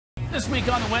This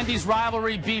week on the Wendy's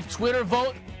Rivalry Beef Twitter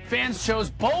vote, fans chose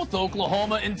both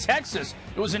Oklahoma and Texas.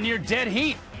 It was a near dead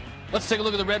heat. Let's take a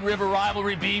look at the Red River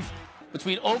Rivalry Beef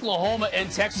between Oklahoma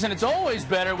and Texas, and it's always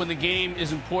better when the game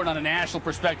is important on a national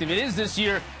perspective. It is this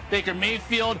year. Baker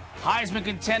Mayfield, Heisman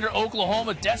contender.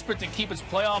 Oklahoma desperate to keep its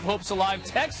playoff hopes alive.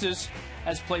 Texas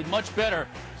has played much better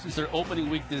since their opening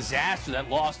week disaster that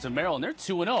loss to Maryland. They're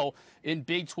 2-0 in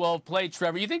Big 12 play.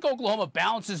 Trevor, you think Oklahoma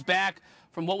bounces back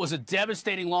from what was a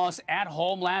devastating loss at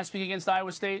home last week against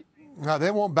Iowa State? No,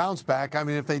 they won't bounce back. I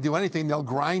mean, if they do anything, they'll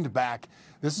grind back.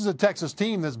 This is a Texas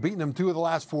team that's beaten them 2 of the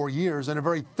last 4 years, and a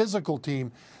very physical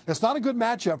team. It's not a good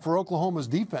matchup for Oklahoma's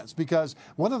defense, because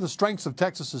one of the strengths of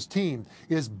Texas's team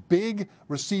is big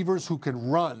receivers who can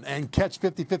run and catch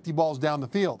 50-50 balls down the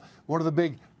field. One of the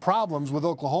big problems with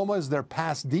Oklahoma is their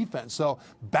pass defense. So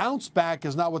bounce back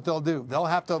is not what they'll do. They'll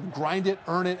have to grind it,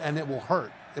 earn it, and it will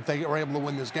hurt if they are able to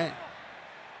win this game.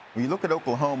 When you look at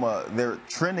Oklahoma, they're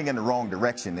trending in the wrong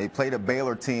direction. They played a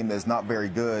Baylor team that's not very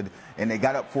good, and they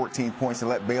got up 14 points and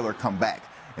let Baylor come back.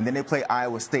 And then they play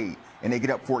Iowa State, and they get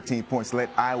up 14 points and let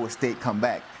Iowa State come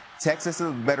back. Texas is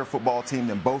a better football team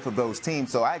than both of those teams,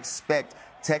 so I expect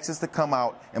Texas to come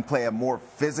out and play a more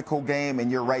physical game. And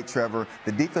you're right, Trevor.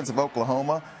 The defense of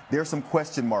Oklahoma, there's some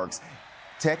question marks.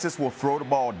 Texas will throw the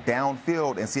ball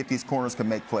downfield and see if these corners can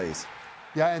make plays.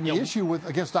 Yeah, and the issue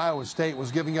against Iowa State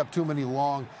was giving up too many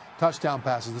long touchdown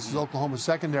passes. This is Oklahoma's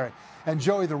secondary. And,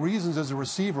 Joey, the reasons as a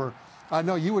receiver, I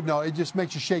know you would know, it just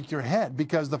makes you shake your head,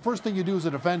 because the first thing you do as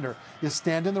a defender is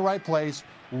stand in the right place,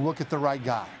 look at the right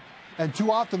guy. And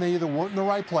too often they either weren't in the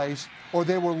right place or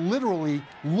they were literally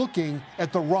looking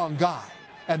at the wrong guy.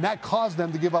 And that caused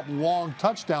them to give up long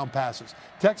touchdown passes.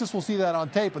 Texas will see that on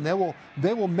tape, and they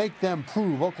will make them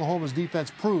prove, Oklahoma's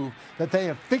defense prove, that they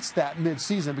have fixed that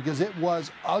midseason, because it was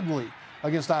ugly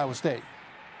against Iowa State.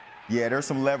 Yeah, there's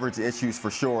some leverage issues for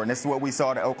sure, and this is what we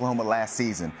saw at Oklahoma last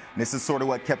season. And this is sort of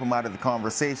what kept them out of the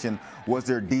conversation, was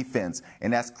their defense,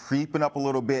 and that's creeping up a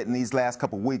little bit in these last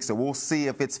couple of weeks. So we'll see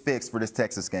if it's fixed for this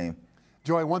Texas game.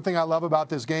 Joey, one thing I love about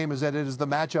this game is that it is the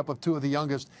matchup of 2 of the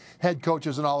youngest head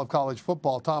coaches in all of college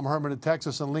football, Tom Herman at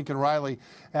Texas and Lincoln Riley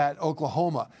at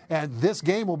Oklahoma. And this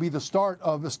game will be the start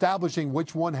of establishing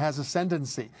which one has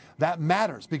ascendancy. That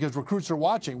matters, because recruits are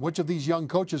watching which of these young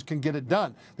coaches can get it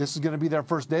done. This is going to be their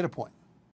first data point.